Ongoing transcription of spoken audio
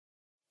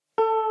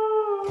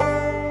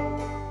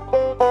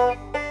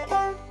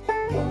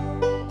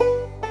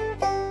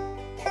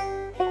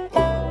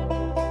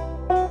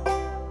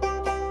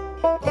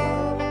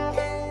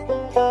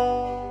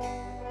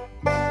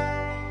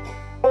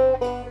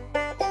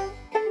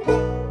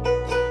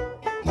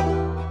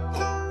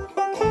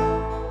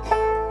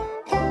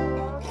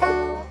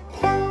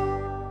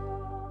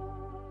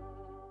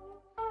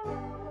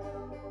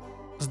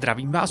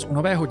Zdravím vás u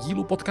nového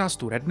dílu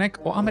podcastu Redneck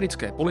o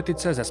americké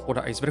politice ze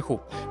spoda i z vrchu.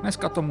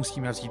 Dneska to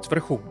musíme vzít z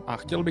vrchu a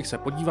chtěl bych se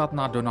podívat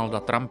na Donalda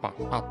Trumpa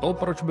a to,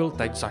 proč byl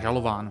teď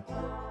zažalován.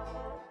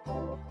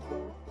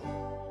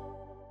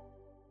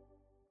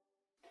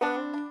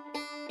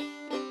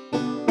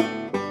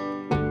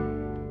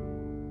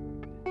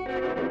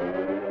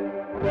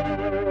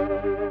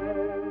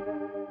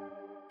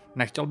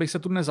 Nechtěl bych se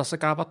tu dnes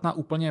zasekávat na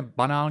úplně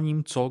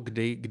banálním co,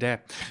 kdy, kde.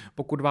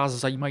 Pokud vás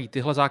zajímají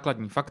tyhle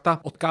základní fakta,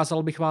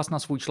 odkázal bych vás na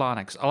svůj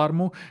článek z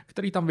Alarmu,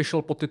 který tam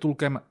vyšel pod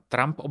titulkem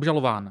Trump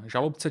obžalován,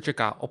 žalobce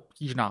čeká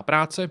obtížná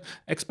práce,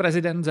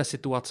 ex-prezident ze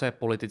situace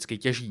politicky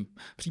těží.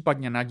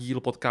 Případně na díl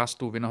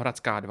podcastu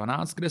Vinohradská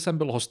 12, kde jsem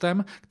byl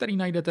hostem, který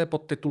najdete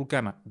pod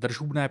titulkem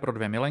Držhubné pro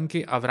 2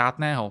 milenky a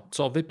vrátného,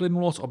 co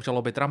vyplynulo z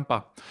obžaloby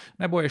Trumpa.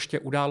 Nebo ještě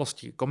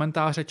události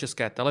komentáře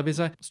České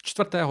televize z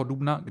 4.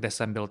 dubna, kde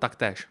jsem byl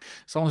taktéž.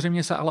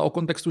 Samozřejmě se ale o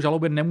kontextu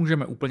žaloby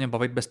nemůžeme úplně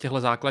bavit bez těchto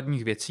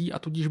základních věcí a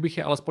tudíž bych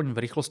je alespoň v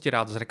rychlosti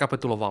rád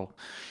zrekapituloval.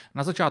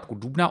 Na začátku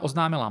dubna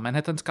oznámila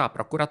manhattanská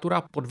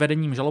prokuratura pod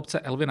vedením žalobce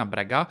Elvina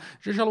Bragga,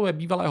 že žaluje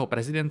bývalého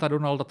prezidenta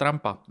Donalda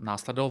Trumpa.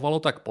 Následovalo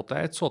tak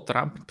poté, co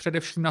Trump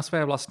především na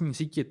své vlastní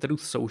síti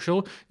Truth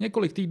Social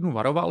několik týdnů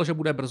varoval, že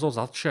bude brzo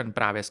zatčen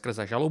právě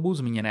skrze žalobu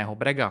zmíněného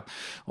Bragga.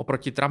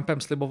 Oproti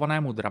Trumpem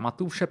slibovanému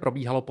dramatu vše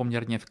probíhalo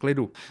poměrně v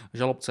klidu.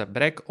 Žalobce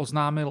Bragg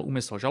oznámil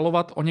úmysl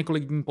žalovat, o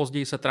několik dní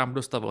později se Trump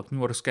dostavil k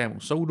newyorskému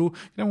soudu,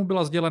 kde mu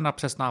byla sdělena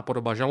přesná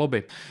podoba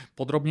žaloby.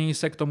 Podrobněji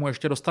se k tomu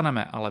ještě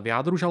dostaneme, ale v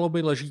jádru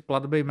žaloby leží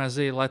platby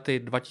mezi lety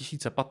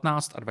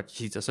 2015 a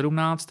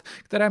 2017,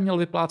 které měl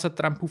vyplácet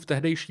Trumpův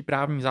tehdejší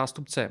právní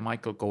zástupce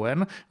Michael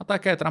Cohen a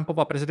také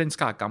Trumpova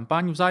prezidentská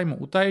kampaň v zájmu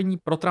utajení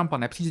pro Trumpa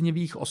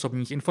nepříznivých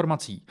osobních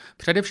informací.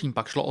 Především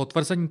pak šlo o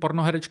tvrzení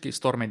pornoherečky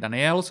Stormy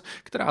Daniels,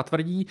 která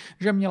tvrdí,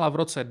 že měla v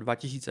roce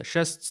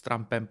 2006 s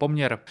Trumpem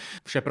poměr.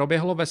 Vše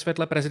proběhlo ve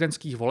světle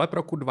prezidentských voleb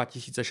roku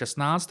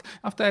 2016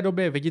 a v té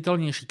době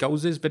viditelnější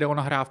kauzy s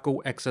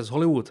videonahrávkou Access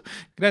Hollywood,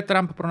 kde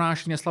Trump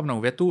pronáší neslavnou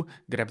větu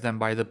Grab them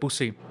by the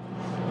pussy.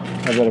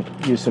 I gotta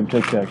use some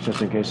Tic Tacs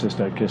just in case I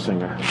start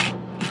kissing her.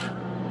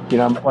 You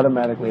know, I'm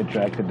automatically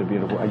attracted to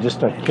beautiful. I just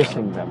start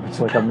kissing them. It's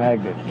like a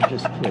magnet. You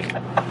just like,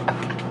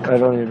 I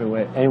don't even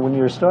wait. And when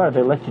you're a star,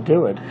 they let you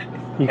do it.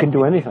 You can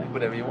do anything.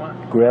 Whatever you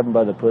want. Grab them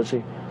by the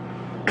pussy.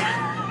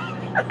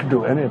 I can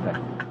do anything.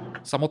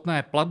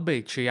 Samotné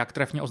platby, či jak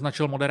trefně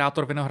označil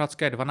moderátor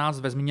Vinohradské 12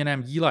 ve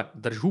zmíněném díle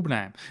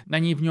držhubné,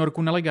 není v New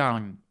Yorku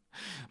nelegální.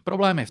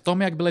 Problém je v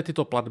tom, jak byly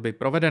tyto platby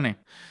provedeny.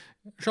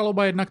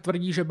 Žaloba jednak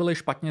tvrdí, že byly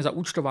špatně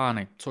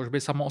zaúčtovány, což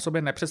by samo o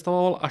sobě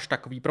nepředstavoval až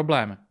takový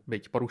problém.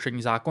 Byť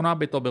porušení zákona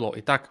by to bylo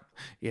i tak.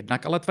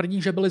 Jednak ale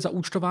tvrdí, že byly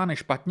zaúčtovány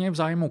špatně v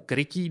zájmu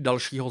krytí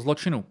dalšího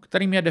zločinu,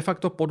 kterým je de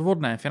facto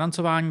podvodné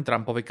financování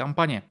Trumpovy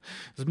kampaně.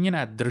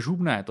 Zmíněné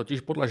držhubné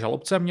totiž podle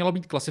žalobce mělo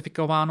být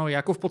klasifikováno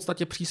jako v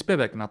podstatě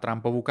příspěvek na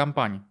Trumpovu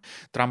kampaň.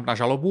 Trump na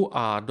žalobu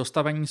a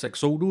dostavení se k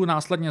soudu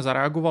následně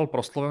zareagoval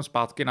proslovem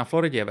zpátky na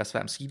Floridě ve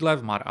svém sídle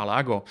v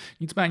Mar-a-Lago.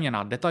 Nicméně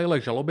na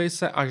detailech žaloby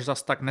se až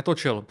zas tak netočil.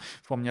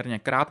 V poměrně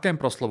krátkém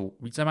proslovu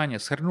víceméně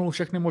shrnul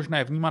všechny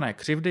možné vnímané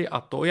křivdy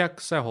a to,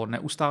 jak se ho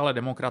neustále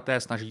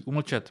demokraté snaží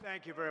umlčet.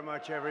 Thank you very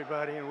much,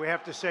 everybody, and we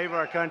have to save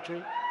our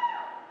country.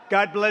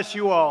 God bless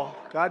you all.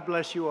 God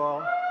bless you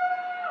all.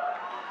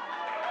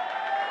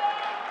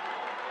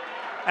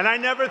 And I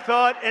never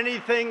thought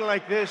anything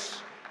like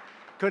this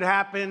could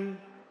happen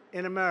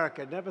in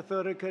America. Never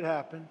thought it could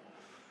happen.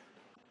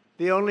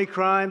 The only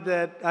crime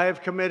that I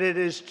have committed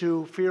is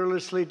to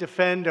fearlessly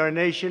defend our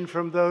nation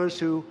from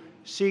those who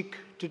seek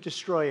to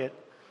destroy it.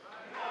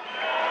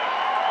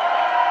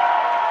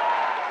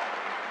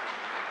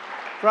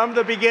 From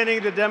the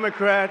beginning, the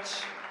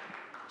Democrats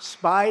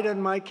spied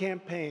on my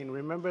campaign.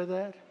 Remember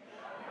that?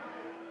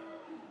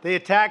 They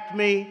attacked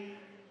me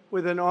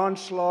with an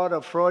onslaught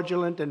of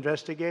fraudulent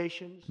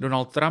investigations.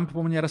 Donald Trump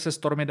poměr se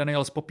Stormy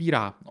Daniels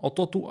popírá. O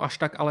to tu až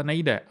tak ale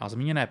nejde a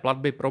zmíněné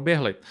platby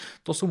proběhly.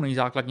 To jsou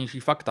nejzákladnější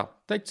fakta.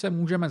 Teď se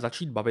můžeme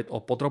začít bavit o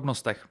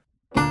podrobnostech.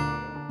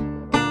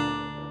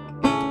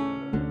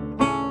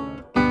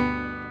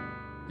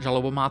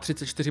 Žaloba má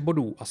 34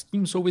 bodů a s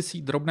tím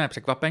souvisí drobné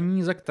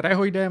překvapení, ze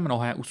kterého jde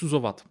mnohé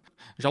usuzovat.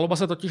 Žaloba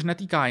se totiž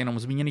netýká jenom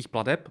zmíněných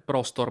plateb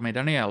pro Stormy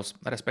Daniels,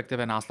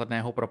 respektive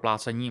následného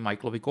proplácení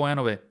Michaelovi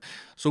Cohenovi.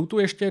 Jsou tu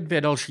ještě 2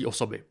 další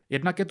osoby.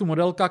 Jednak je tu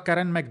modelka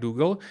Karen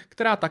McDougal,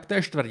 která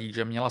taktéž tvrdí,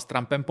 že měla s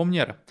Trumpem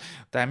poměr.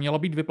 Té mělo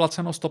být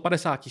vyplaceno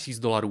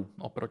 $150,000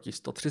 oproti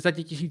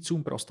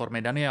 130,000 pro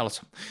Stormy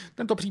Daniels.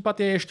 Tento případ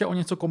je ještě o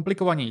něco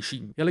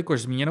komplikovanější,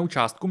 jelikož zmíněnou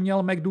částku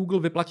měl McDougal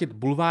vyplatit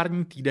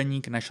bulvární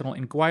týdeník National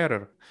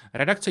Enquirer.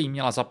 Redakce jí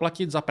měla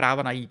zaplatit za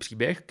práva na její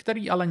příběh,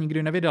 který ale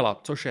nikdy nevydala,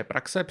 což je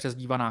praxe přes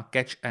přezdívaná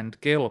Catch and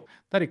Kill,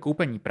 tedy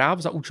koupení práv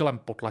za účelem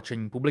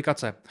potlačení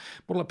publikace.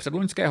 Podle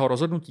předloňského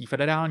rozhodnutí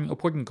Federální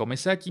obchodní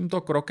komise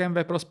tímto krokem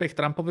ve prospěch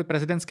Trumpovy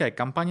prezidentské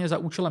kampaně za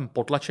účelem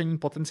potlačení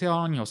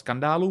potenciálního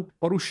skandálu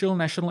porušil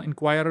National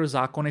Enquirer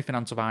zákony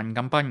financování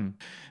kampaní.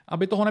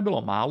 Aby toho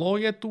nebylo málo,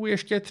 je tu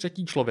ještě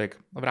třetí člověk,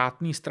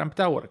 vrátný z Trump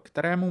Tower,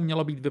 kterému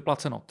mělo být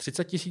vyplaceno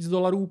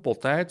 $30,000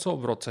 poté, co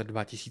v roce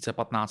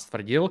 2015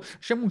 tvrdil,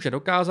 že může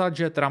dokázat,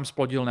 že Trump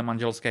splodil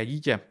nemanželské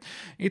dítě.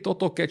 I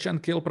toto catch and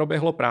kill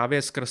proběhlo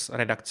právě skrz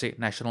redakci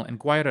National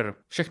Enquirer.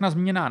 Všechna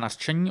zmíněná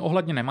nařčení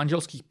ohledně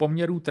nemanželských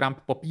poměrů Trump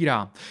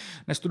popírá.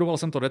 Nestudoval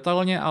jsem to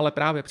detailně, ale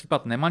právě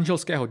případ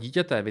nemanželského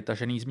dítěte,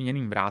 vytažený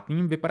zmíněným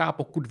vrátným, vypadá,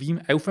 pokud vím,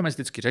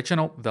 eufemisticky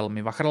řečeno,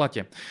 velmi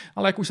vachrlatě.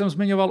 Ale jak už jsem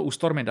zmiňoval u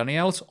Stormy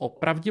Daniels, o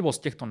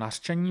pravdivost těchto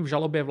nařčení v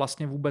žalobě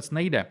vlastně vůbec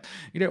nejde.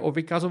 Jde o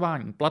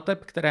vykazování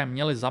plateb, které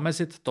měly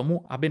zamezit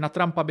tomu, aby na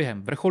Trumpa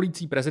během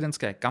vrcholící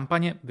prezidentské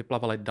kampaně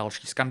vyplavaly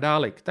další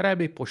skandály, které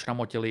by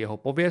pošramotily jeho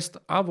pověst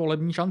a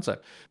volební šance.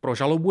 Pro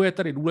žalobu je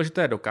tedy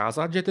důležité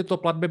dokázat, že tyto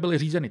platby byly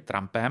řízeny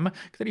Trumpem,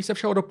 který se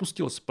všeho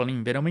dopustil s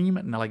plným vědomím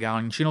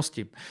nelegální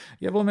činnosti.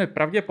 Je velmi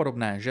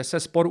pravděpodobné, že se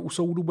spor u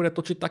soudu bude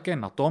točit také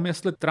na tom,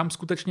 jestli Trump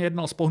skutečně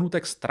jednal z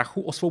pohnutek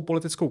strachu o svou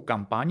politickou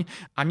kampaň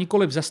a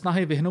nikoliv ze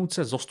snahy vyhnout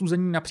se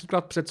zostuzení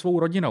například před svou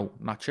rodinou,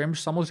 na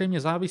čemž samozřejmě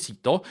závisí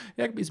to,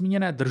 jak by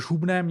zmíněné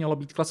držhubné mělo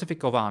být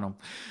klasifikováno.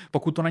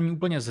 Pokud to není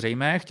úplně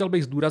zřejmé, chtěl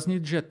bych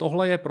zdůraznit, že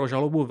tohle je pro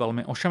žalobu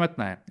velmi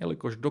ošemetné,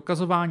 jelikož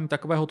dokazování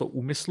takovéhoto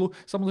úmyslu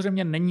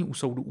samozřejmě není u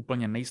soudu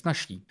úplně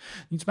nejsnažší.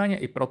 Nicméně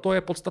i proto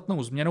je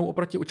podstatnou změnou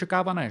oproti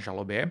očekávané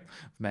žalobě,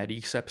 v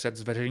médiích se před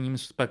zveřejněním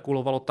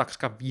spekulovalo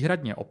takřka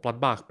výhradně o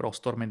platbách pro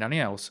Stormy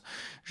Daniels,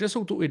 že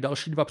jsou tu i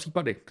další dva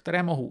případy,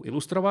 které mohou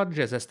ilustrovat,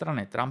 že ze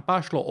strany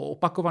Trumpa šlo o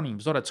opakovaný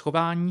vzorec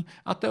chování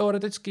a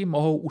teoreticky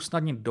mohou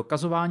usnadnit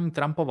dokazování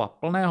Trumpova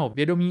plného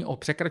vědomí o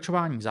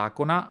překračování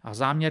zákona a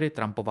záměry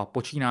Trumpova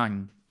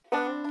počínání.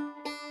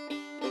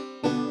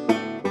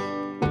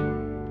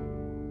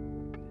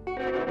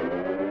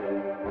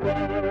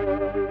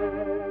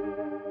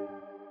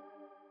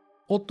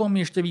 O tom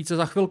ještě více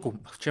za chvilku,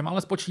 v čem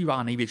ale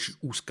spočívá největší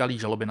úskalí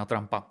žaloby na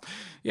Trumpa.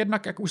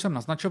 Jednak, jak už jsem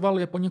naznačoval,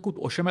 je poněkud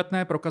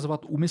ošemetné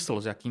prokazovat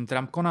úmysl, s jakým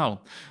Trump konal.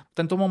 V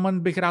tento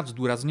moment bych rád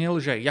zdůraznil,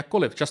 že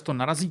jakkoliv často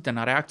narazíte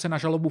na reakce na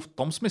žalobu v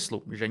tom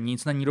smyslu, že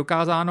nic není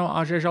dokázáno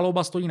a že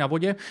žaloba stojí na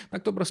vodě,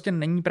 tak to prostě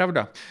není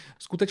pravda.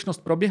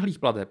 Skutečnost proběhlých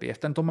plateb je v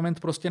tento moment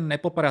prostě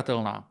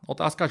nepopiratelná.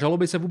 Otázka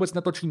žaloby se vůbec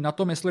netočí na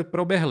tom, jestli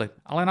proběhly,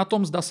 ale na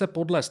tom, zda se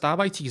podle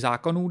stávajících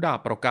zákonů dá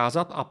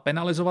prokázat a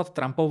penalizovat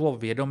Trumpovo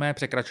vědomé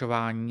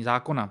překračování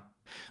zákona.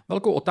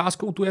 Velkou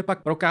otázkou tu je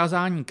pak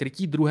prokázání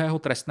krytí druhého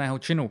trestného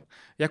činu.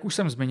 Jak už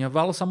jsem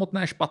zmiňoval,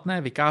 samotné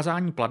špatné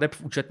vykázání plateb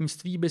v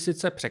účetnictví by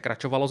sice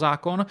překračovalo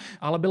zákon,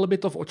 ale byl by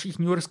to v očích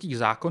newyorských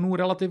zákonů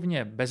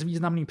relativně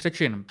bezvýznamný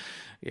přečin.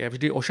 Je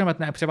vždy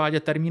ošemetné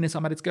převádět termíny z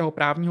amerického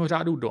právního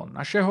řádu do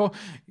našeho.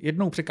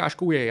 Jednou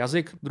překážkou je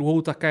jazyk,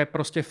 druhou také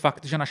prostě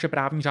fakt, že naše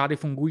právní řády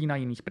fungují na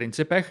jiných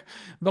principech.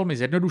 Velmi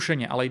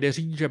zjednodušeně, ale jde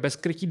říct, že bez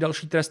krytí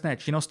další trestné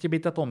činnosti by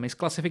tato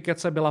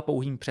misklasifikace byla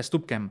pouhým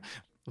přestupkem.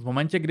 V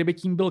momentě, kdyby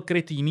tím byl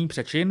kryt jiný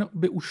přečin,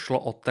 by už šlo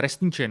o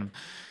trestný čin.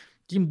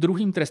 Tím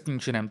druhým trestným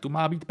činem tu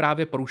má být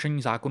právě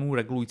porušení zákonů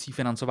regulující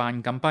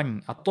financování kampaní.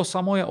 A to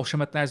samo je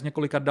ošemetné z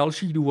několika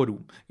dalších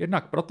důvodů.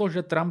 Jednak proto,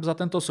 že Trump za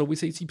tento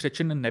související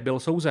přečin nebyl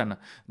souzen.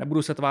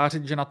 Nebudu se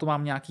tvářit, že na to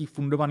mám nějaký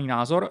fundovaný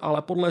názor,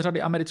 ale podle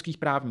řady amerických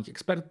právních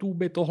expertů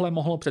by tohle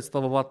mohlo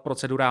představovat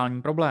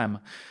procedurální problém.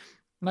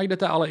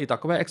 Najdete ale i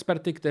takové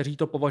experty, kteří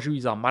to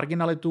považují za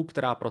marginalitu,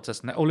 která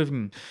proces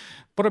neovlivní.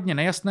 Podobně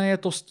nejasné je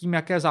to s tím,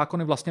 jaké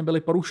zákony vlastně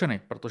byly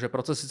porušeny, protože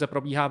proces sice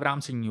probíhá v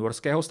rámci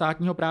newyorského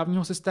státního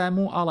právního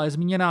systému, ale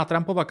zmíněná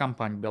Trumpova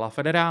kampaň byla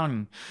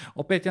federální.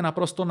 Opět je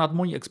naprosto nad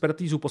mojí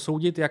expertízu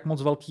posoudit, jak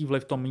moc velký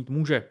vliv to mít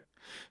může.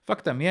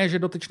 Faktem je, že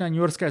dotyčné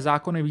newyorské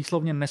zákony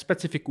výslovně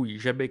nespecifikují,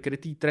 že by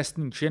krytý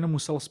trestný čin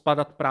musel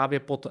spadat právě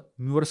pod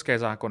newyorské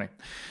zákony.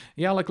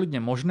 Je ale klidně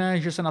možné,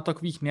 že se na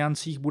takových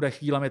niancích bude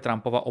chvílemi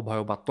Trumpova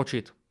obhajoba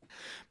točit.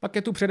 Pak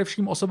je tu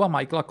především osoba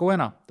Michaela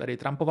Cohena, tedy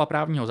Trumpova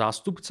právního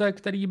zástupce,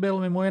 který byl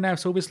mimo jiné v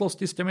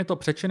souvislosti s těmito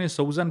přečiny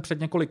souzen před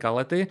několika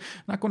lety,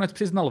 nakonec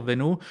přiznal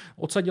vinu,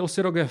 odsadil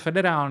si rok ve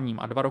federálním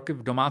a 2 roky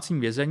v domácím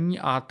vězení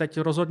a teď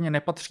rozhodně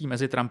nepatří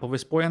mezi Trumpovy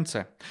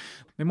spojence.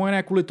 Mimo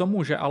jiné kvůli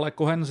tomu, že ale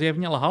Cohen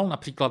zjevně lhal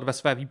například ve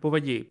své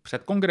výpovědi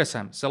před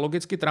kongresem, se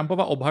logicky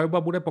Trumpova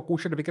obhajoba bude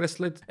pokoušet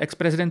vykreslit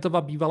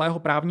ex-prezidentova bývalého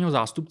právního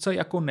zástupce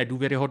jako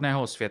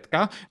nedůvěryhodného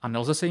svědka a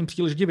nelze se jim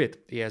příliš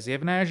divit. Je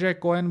zjevné, že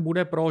Cohen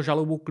bude pro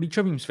žalobu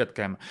klíčovým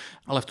svědkem,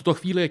 ale v tuto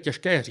chvíli je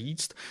těžké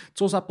říct,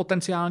 co za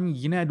potenciální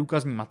jiné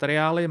důkazní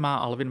materiály má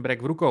Alvin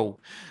Bragg v rukou.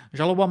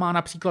 Žaloba má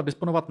například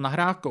disponovat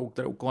nahrávkou,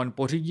 kterou Cohen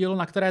pořídil,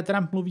 na které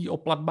Trump mluví o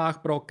platbách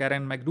pro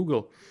Karen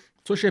McDougal,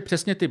 což je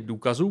přesně typ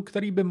důkazu,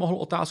 který by mohl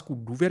otázku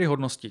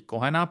důvěryhodnosti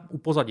Cohena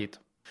upozadit.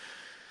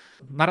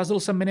 Narazil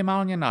jsem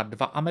minimálně na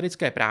 2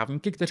 americké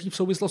právníky, kteří v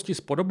souvislosti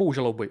s podobou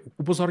žaloby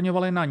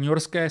upozorňovali na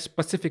newyorské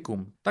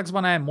specifikum,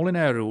 takzvané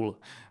Moliner Rule.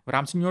 V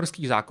rámci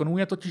newyorských zákonů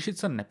je totiž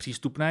sice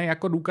nepřístupné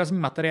jako důkazní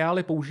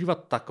materiály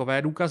používat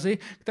takové důkazy,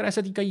 které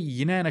se týkají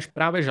jiné než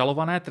právě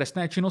žalované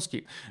trestné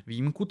činnosti.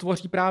 Výjimku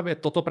tvoří právě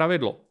toto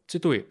pravidlo.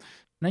 Cituji.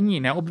 Není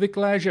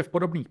neobvyklé, že v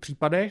podobných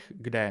případech,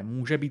 kde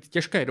může být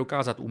těžké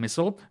dokázat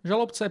úmysl,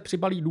 žalobce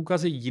přibalí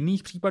důkazy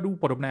jiných případů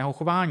podobného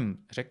chování,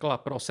 řekla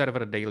pro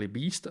server Daily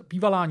Beast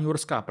bývalá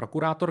newyorská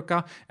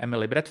prokurátorka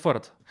Emily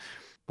Bradford.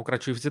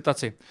 Pokračuji v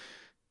citaci.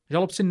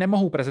 Žalobci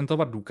nemohou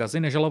prezentovat důkazy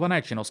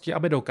nežalované činnosti,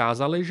 aby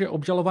dokázali, že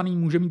obžalovaný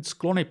může mít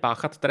sklony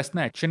páchat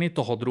trestné činy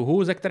toho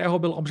druhu, ze kterého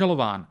byl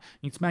obžalován.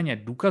 Nicméně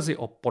důkazy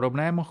o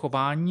podobném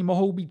chování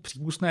mohou být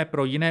přípustné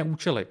pro jiné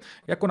účely,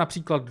 jako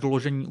například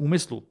doložení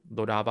úmyslu,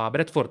 dodává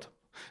Bradford.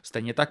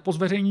 Stejně tak po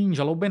zveřejnění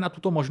žaloby na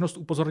tuto možnost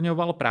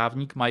upozorňoval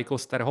právník Michael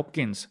Ster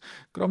Hopkins.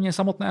 Kromě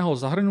samotného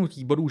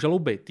zahrnutí bodů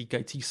žaloby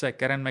týkajících se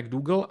Karen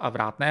McDougal a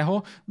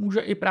vrátného, může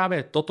i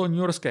právě toto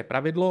newyorské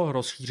pravidlo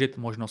rozšířit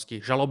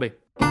možnosti žaloby.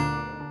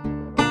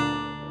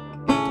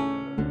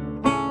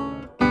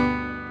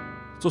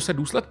 Co se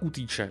důsledků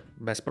týče,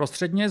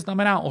 bezprostředně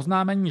znamená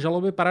oznámení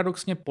žaloby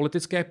paradoxně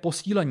politické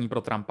posílení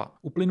pro Trumpa.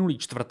 Uplynulý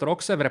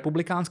čtvrtrok se v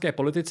republikánské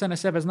politice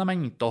nese ve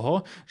znamení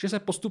toho, že se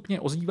postupně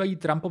ozývají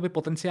Trumpovi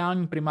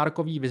potenciální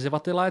primárkoví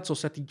vyzývatelé, co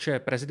se týče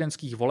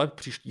prezidentských voleb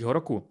příštího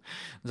roku.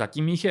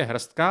 Zatím jich je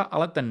hrstka,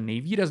 ale ten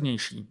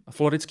nejvýraznější,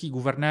 floridský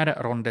guvernér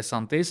Ron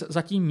DeSantis,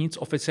 zatím nic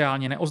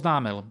oficiálně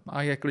neoznámil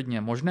a je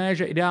klidně možné,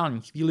 že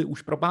ideální chvíli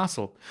už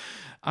propásl.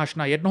 Až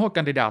na jednoho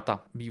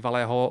kandidáta,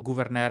 bývalého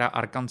guvernéra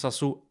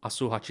Arkansasu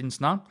Asu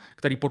Hutchinsona,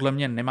 který podle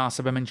mě nemá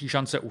sebe menší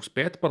šance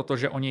uspět,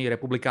 protože o něj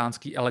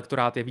republikánský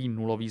elektorát jeví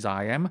nulový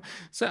zájem,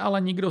 se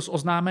ale nikdo z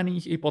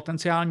oznámených i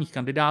potenciálních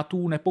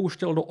kandidátů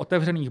nepouštěl do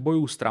otevřených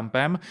bojů s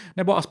Trumpem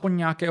nebo aspoň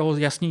nějakého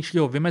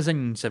jasnějšího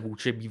vymezení se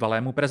vůči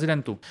bývalému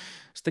prezidentu.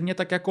 Stejně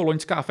tak jako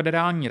loňská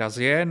federální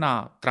razie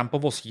na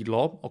Trumpovo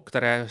sídlo, o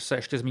které se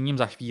ještě zmíním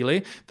za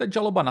chvíli, teď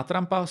žaloba na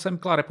Trumpa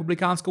semkla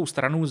republikánskou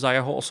stranu za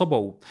jeho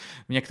osobou.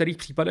 V některých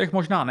případech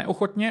možná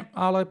neochotně,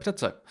 ale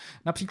přece.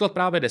 Například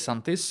právě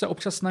DeSantis se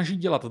občas snaží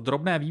dělat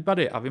drobné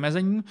výpady a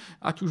vymezení,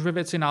 ať už ve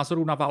věci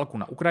názoru na válku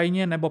na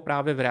Ukrajině nebo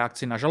právě v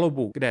reakci na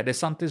žalobu, kde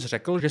DeSantis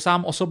řekl, že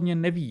sám osobně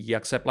neví,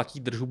 jak se platí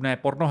držhubné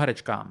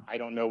pornoherečkám.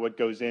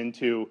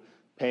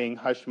 Paying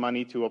hush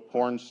money to a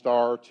porn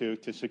star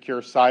to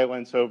secure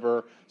silence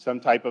over some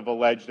type of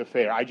alleged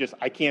affair.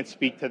 I can't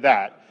speak to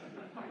that.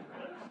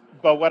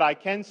 But what I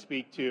can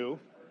speak to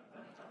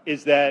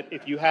is that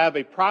if you have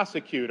a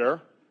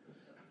prosecutor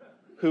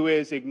who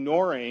is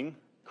ignoring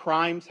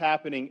crimes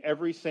happening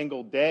every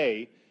single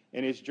day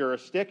in his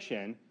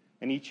jurisdiction,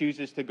 and he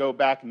chooses to go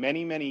back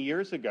many, many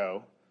years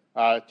ago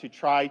to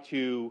try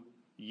to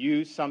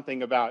use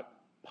something about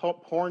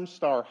porn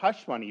star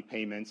hush money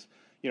payments,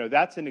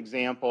 that's an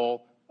example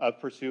of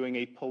pursuing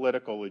a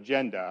political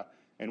agenda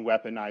and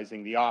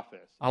weaponizing the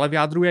office. Ale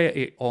vyjadruje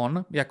i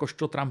on,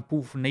 jakožto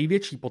Trumpův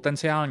největší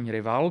potenciální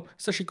rival,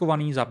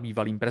 sešikovaný za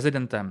bývalým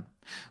prezidentem.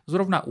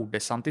 Zrovna u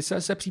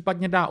DeSantise se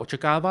případně dá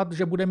očekávat,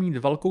 že bude mít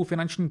velkou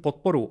finanční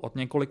podporu od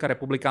několika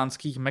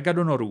republikánských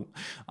megadonorů,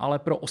 ale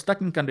pro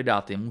ostatní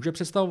kandidáty může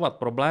představovat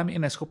problém i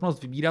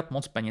neschopnost vybírat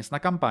moc peněz na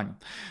kampaň.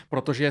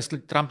 Protože jestli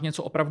Trump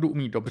něco opravdu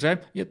umí dobře,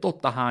 je to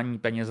tahání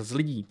peněz z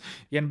lidí.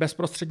 Jen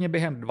bezprostředně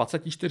během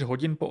 24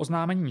 hodin po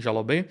oznámení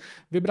žaloby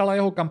vybrala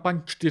jeho kampaň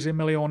 $4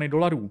 miliony.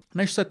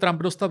 Než se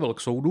Trump dostavil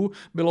k soudu,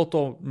 bylo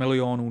to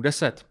milionů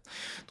 10.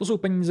 To jsou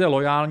peníze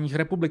lojálních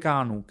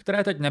republikánů,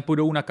 které teď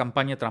nepůjdou na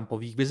kampaně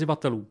Trumpových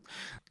vyzývatelů.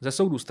 Ze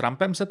soudu s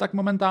Trumpem se tak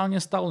momentálně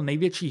stal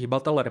největší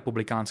hybatel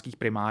republikánských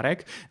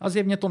primárek a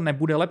zjevně to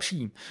nebude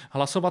lepší.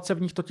 Hlasovat se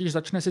v nich totiž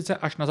začne sice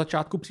až na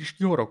začátku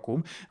příštího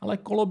roku, ale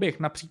koloběh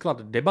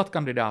například debat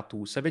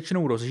kandidátů se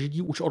většinou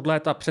rozjíždí už od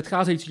léta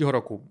předcházejícího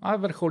roku a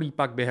vrcholí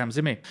pak během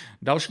zimy.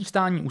 Další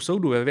stání u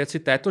soudu ve věci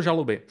této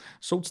žaloby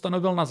soud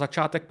stanovil na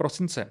začátek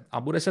prosince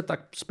a bude se tak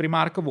s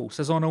primárkovou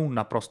sezónou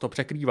naprosto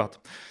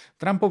překrývat.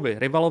 Trumpovi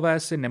rivalové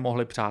si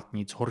nemohli přát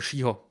nic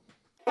horšího.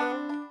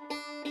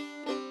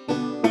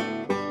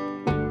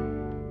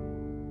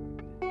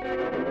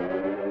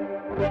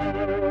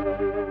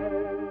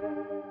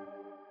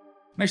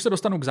 Než se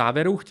dostanu k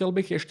závěru, chtěl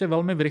bych ještě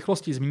velmi v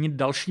rychlosti zmínit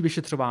další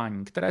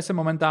vyšetřování, které se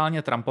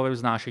momentálně Trumpovi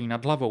vznášejí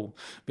nad hlavou.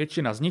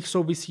 Většina z nich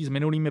souvisí s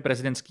minulými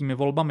prezidentskými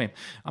volbami.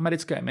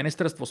 Americké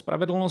ministerstvo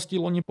spravedlnosti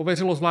loni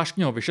pověřilo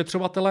zvláštního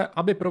vyšetřovatele,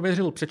 aby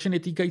prověřil přečiny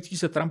týkající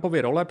se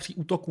Trumpovy role při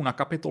útoku na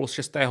Kapitol z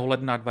 6.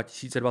 ledna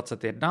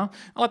 2021,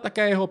 ale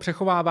také jeho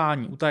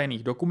přechovávání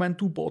utajených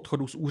dokumentů po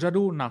odchodu z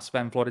úřadu na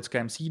svém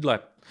floridském sídle.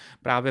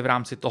 Právě v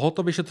rámci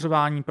tohoto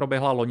vyšetřování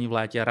proběhla loni v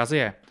létě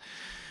razie.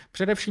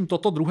 Především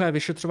toto druhé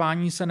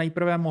vyšetřování se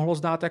nejprve mohlo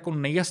zdát jako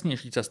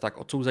nejjasnější cesta k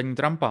odsouzení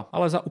Trumpa,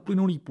 ale za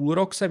uplynulý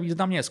půlrok se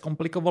významně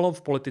zkomplikovalo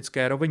v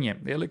politické rovině,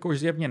 jelikož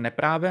zjevně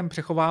neprávem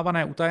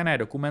přechovávané utajené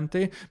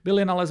dokumenty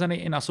byly nalezeny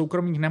i na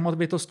soukromých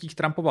nemovitostích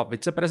Trumpova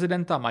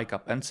viceprezidenta Mikea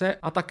Pence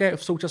a také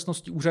v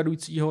současnosti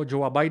úřadujícího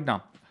Joea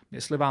Bidena.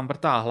 Jestli vám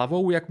vrtá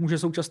hlavou, jak může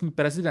současný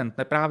prezident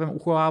neprávem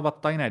uchovávat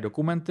tajné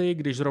dokumenty,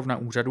 když zrovna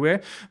úřaduje,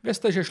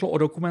 vězte, že šlo o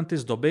dokumenty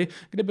z doby,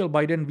 kdy byl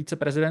Biden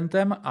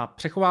viceprezidentem a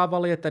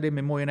přechovával je tedy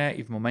mimo jiné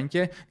i v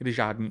momentě, kdy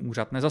žádný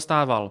úřad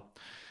nezastával.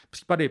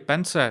 Případy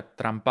Pence,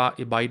 Trumpa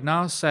i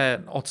Bidena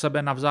se od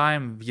sebe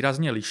navzájem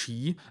výrazně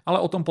liší, ale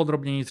o tom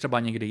podrobněji třeba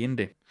někdy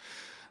jindy.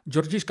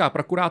 Georgijská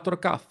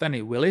prokurátorka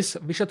Fani Willis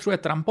vyšetřuje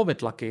Trumpovy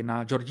tlaky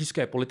na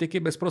georgijské politiky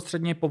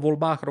bezprostředně po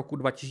volbách roku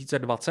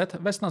 2020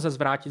 ve snaze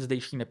zvrátit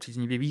zdejší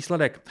nepříznivý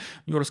výsledek.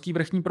 Newyorský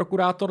vrchní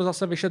prokurátor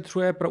zase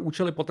vyšetřuje pro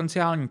účely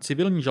potenciální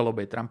civilní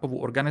žaloby Trumpovu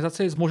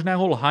organizaci z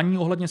možného lhaní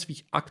ohledně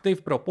svých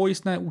aktiv pro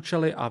pojistné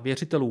účely a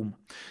věřitelům.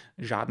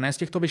 Žádné z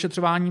těchto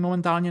vyšetřování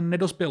momentálně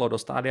nedospělo do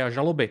stádia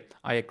žaloby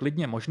a je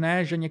klidně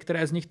možné, že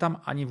některé z nich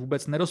tam ani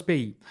vůbec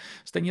nedospějí.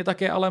 Stejně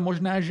tak je ale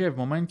možné, že v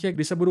momentě,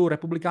 kdy se budou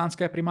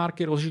republikánské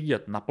primárky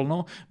rozžídět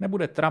naplno,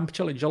 nebude Trump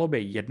čelit žalobě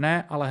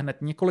jedné, ale hned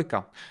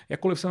několika.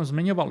 Jakkoliv jsem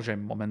zmiňoval, že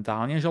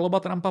momentálně žaloba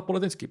Trumpa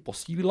politicky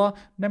posílila,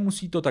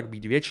 nemusí to tak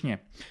být věčně.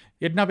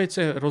 Jedna věc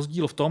je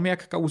rozdíl v tom,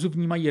 jak kauzu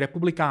vnímají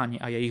republikáni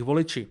a jejich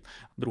voliči.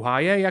 Druhá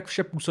je, jak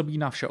vše působí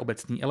na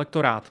všeobecný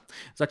elektorát.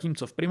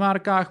 Zatímco v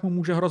primárkách mu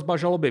může hrozba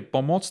žaloby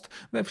pomoct,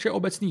 ve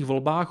všeobecných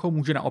volbách ho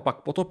může naopak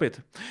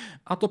potopit.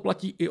 A to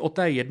platí i o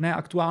té jedné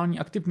aktuální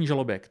aktivní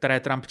žalobě, které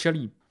Trump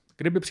čelí.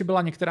 Kdyby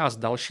přibyla některá z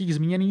dalších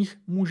zmíněných,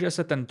 může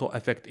se tento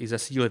efekt i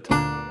zesílit.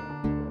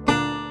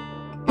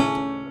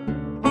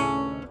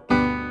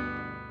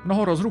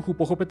 Mnoho rozruchu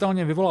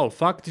pochopitelně vyvolal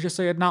fakt, že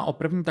se jedná o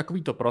první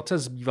takovýto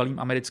proces s bývalým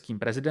americkým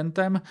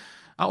prezidentem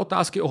a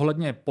otázky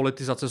ohledně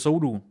politizace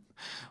soudů.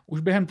 Už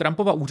během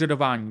Trumpova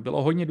úřadování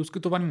bylo hodně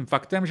diskutovaným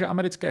faktem, že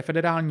americké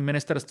federální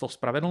ministerstvo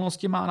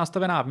spravedlnosti má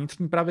nastavená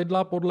vnitřní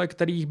pravidla, podle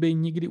kterých by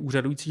nikdy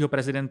úřadujícího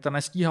prezidenta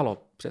nestíhalo.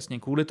 Přesně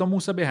kvůli tomu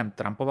se během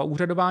Trumpova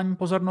úřadování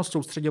pozornost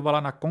soustředovala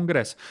na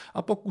Kongres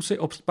a pokusy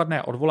o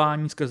případné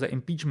odvolání skrze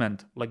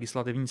impeachment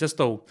legislativní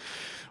cestou.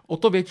 O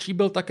to větší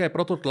byl také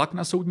proto tlak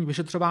na soudní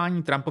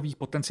vyšetřování Trumpových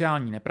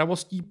potenciální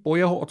nepravostí po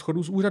jeho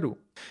odchodu z úřadu.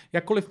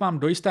 Jakkoliv mám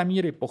do jisté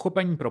míry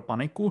pochopení pro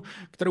paniku,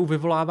 kterou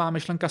vyvolává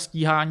myšlenka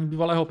stíhání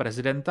bývalého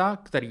prezidenta,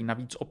 který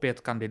navíc opět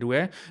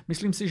kandiduje,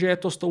 myslím si, že je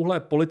to s touhle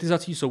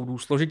politizací soudů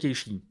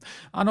složitější.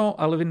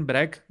 Ano, Alvin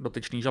Bragg,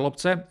 dotyčný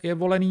žalobce, je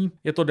volený,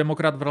 je to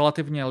demokrat v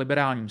relativně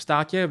liberálním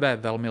státě ve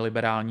velmi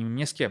liberálním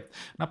městě.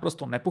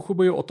 Naprosto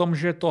nepochybuji o tom,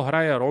 že to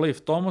hraje roli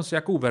v tom, s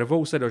jakou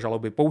vervou se do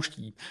žaloby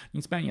pouští.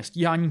 Nicméně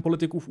stíhání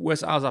politiků v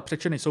USA za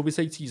přečiny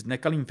související s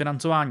nekalým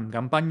financováním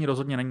kampaní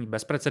rozhodně není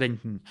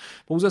bezprecedentní.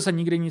 Pouze se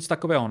nikdy nic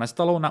takového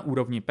nestalo na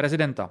úrovni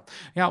prezidenta.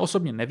 Já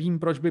osobně nevím,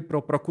 proč by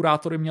pro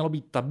prokurátory mělo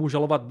být tabu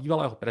žalovat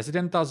bývalého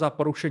prezidenta za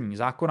porušení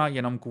zákona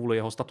jenom kvůli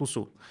jeho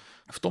statusu.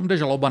 V tom jde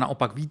žaloba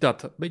naopak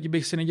vítat, byť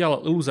bych si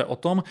nedělal iluze o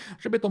tom,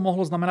 že by to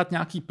mohlo znamenat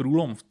nějaký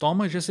průlom v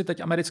tom, že si teď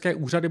americké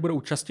úřady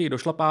budou častěji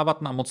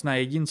došlapávat na mocné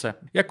jedince,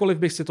 jakkoliv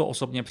bych si to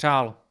osobně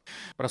přál.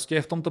 Prostě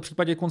je v tomto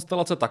případě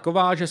konstelace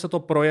taková, že se to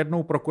pro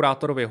jednou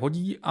prokurátorovi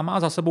hodí a má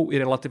za sebou i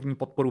relativní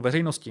podporu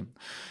veřejnosti.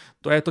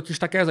 To je totiž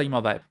také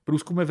zajímavé.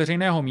 Průzkumy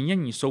veřejného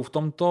mínění jsou v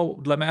tomto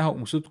dle mého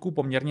úsudku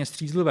poměrně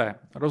střízlivé.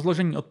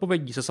 Rozložení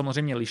odpovědí se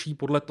samozřejmě liší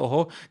podle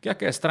toho, k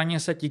jaké straně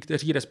se ti,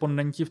 kteří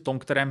respondenti v tom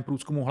kterém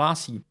průzkumu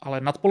hlásí.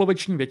 Ale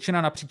nadpoloviční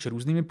většina napříč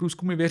různými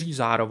průzkumy věří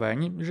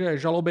zároveň, že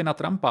žaloby na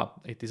Trumpa,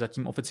 i ty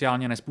zatím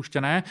oficiálně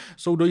nespuštěné,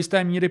 jsou do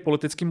jisté míry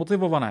politicky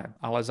motivované.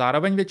 Ale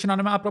zároveň většina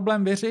nemá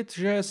problém věřit,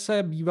 že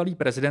se bývalý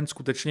prezident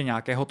skutečně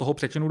nějakého toho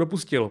přečinu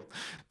dopustil.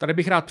 Tady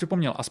bych rád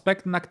připomněl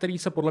aspekt, na který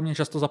se podle mě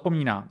často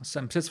zapomíná.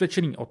 Jsem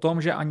přesvědčený o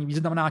tom, že ani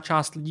významná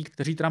část lidí,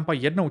 kteří Trumpa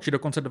jednou či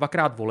dokonce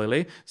dvakrát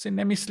volili, si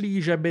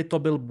nemyslí, že by to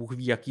byl bůh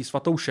ví jaký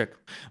svatoušek.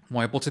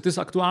 Moje pocity z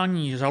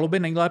aktuální žaloby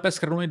nejlépe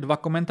shrnuli dva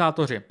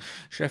komentátoři.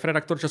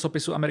 Šéfredaktor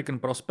časopisu American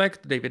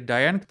Prospect David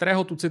Dayen,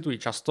 kterého tu cituji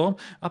často,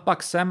 a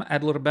pak Sam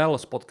Adler-Bell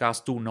z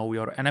podcastu Know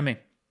Your Enemy.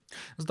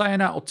 Z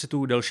Dayena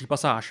odcituju delší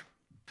pasáž.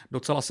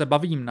 Docela se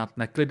bavím nad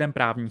neklidem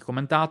právních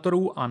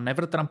komentátorů a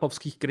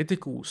never-trumpovských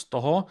kritiků z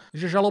toho,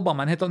 že žaloba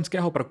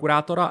manhattanského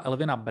prokurátora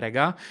Alvina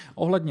Bragga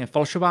ohledně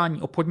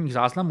falšování obchodních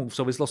záznamů v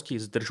souvislosti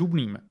s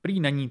držhubným prý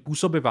není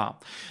působivá.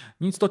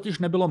 Nic totiž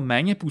nebylo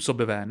méně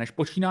působivé než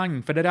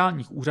počínání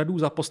federálních úřadů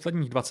za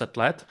posledních 20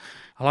 let.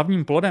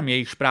 Hlavním plodem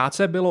jejich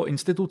práce bylo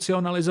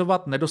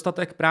institucionalizovat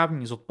nedostatek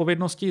právní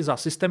zodpovědnosti za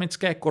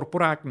systemické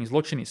korporátní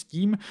zločiny s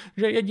tím,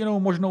 že jedinou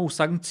možnou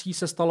sankcí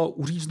se stalo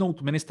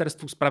uříznout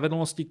ministerstvu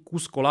spravedlnosti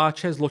kus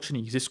koláče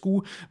zločinných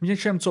zisků v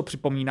něčem, co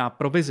připomíná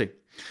provizi.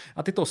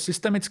 A tyto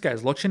systemické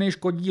zločiny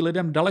škodí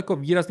lidem daleko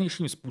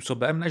výraznějším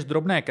způsobem než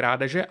drobné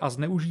krádeže a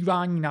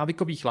zneužívání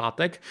návykových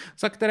látek,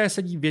 za které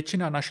sedí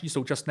většina naší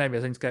současné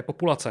vězeňské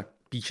populace.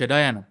 píše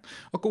Diane.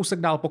 O kousek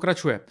dál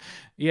pokračuje.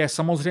 Je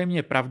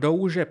samozřejmě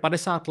pravdou, že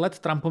 50 let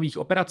Trumpových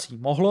operací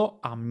mohlo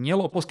a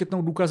mělo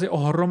poskytnout důkazy o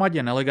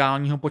hromadě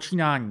nelegálního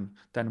počínání.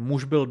 Ten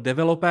muž byl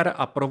developer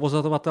a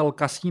provozovatel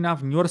kasína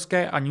v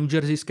newyorské a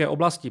newjerseyské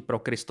oblasti pro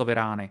Kristovy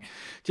rány.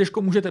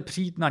 Těžko můžete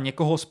přijít na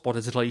někoho s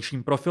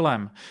podezřelejším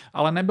profilem,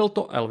 ale nebyl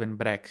to Alvin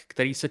Bragg,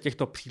 který se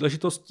těchto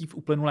příležitostí v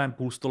uplynulém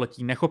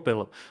půlstoletí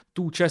nechopil.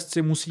 Tu čest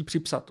si musí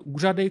připsat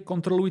úřady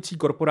kontrolující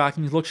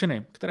korporátní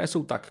zločiny, které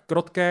jsou tak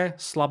krotké,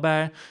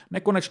 slabé,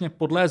 nekonečně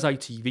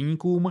podlézající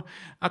viníkům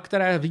a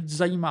které víc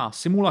zajímá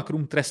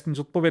simulakrum trestní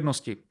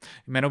zodpovědnosti.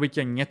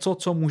 Jmenovitě něco,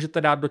 co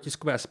můžete dát do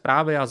tiskové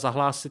zprávy a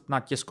zahlásit na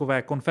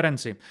tiskové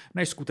konferenci,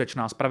 než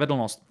skutečná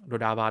spravedlnost,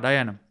 dodává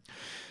Diane.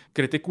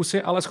 Kritiku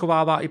si ale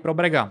schovává i pro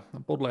Bragga.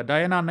 Podle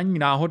Diana není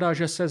náhoda,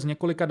 že se z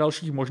několika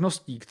dalších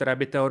možností, které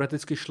by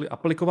teoreticky šly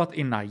aplikovat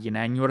i na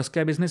jiné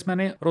newyorské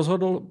biznismeny,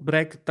 rozhodl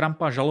Bragg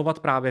Trumpa žalovat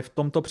právě v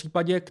tomto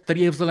případě,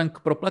 který je vzhledem k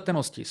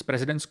propletenosti s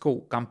prezidentskou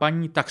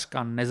kampaní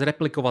takřka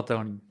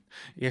nezreplikovatelný.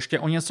 Ještě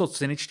o něco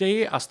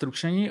cyničtěji a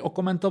stručněji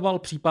okomentoval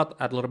případ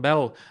Adler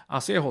Bell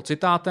a s jeho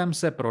citátem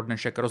se pro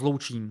dnešek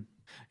rozloučím.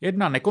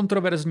 Jedna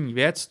nekontroverzní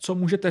věc, co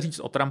můžete říct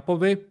o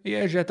Trumpovi,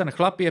 je, že ten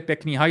chlap je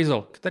pěkný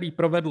hajzl, který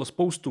provedl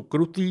spoustu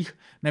krutých,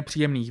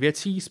 nepříjemných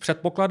věcí s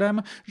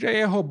předpokladem, že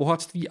jeho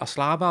bohatství a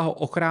sláva ho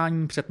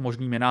ochrání před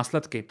možnými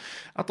následky.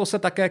 A to se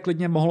také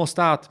klidně mohlo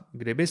stát,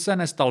 kdyby se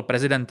nestal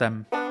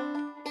prezidentem.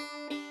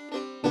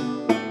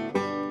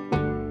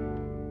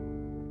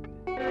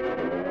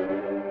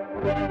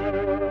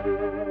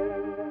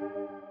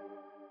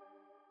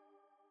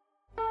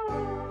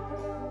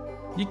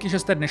 Díky, že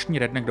jste dnešní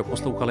Redneck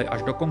doposlouchali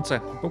až do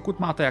konce. Pokud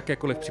máte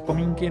jakékoliv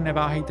připomínky,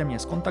 neváhejte mě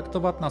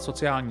zkontaktovat na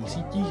sociálních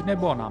sítích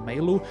nebo na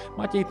mailu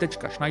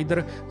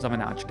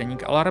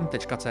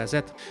matej.schneider@deníkalarm.cz.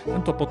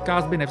 Tento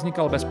podcast by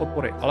nevznikal bez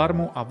podpory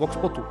Alarmu a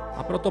Voxpotu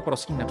a proto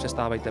prosím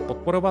nepřestávejte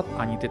podporovat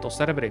ani tyto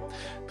servery.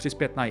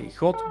 Přispět na jejich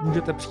chod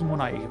můžete přímo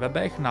na jejich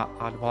webech na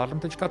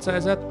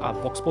alarm.cz a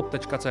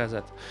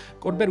voxpot.cz.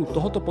 K odběru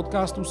tohoto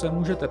podcastu se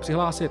můžete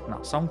přihlásit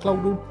na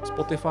Soundcloudu,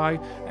 Spotify,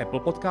 Apple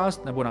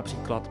Podcast nebo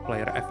například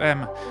Player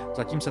FM.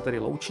 Zatím se tedy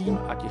loučím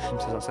a těším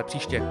se zase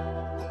příště.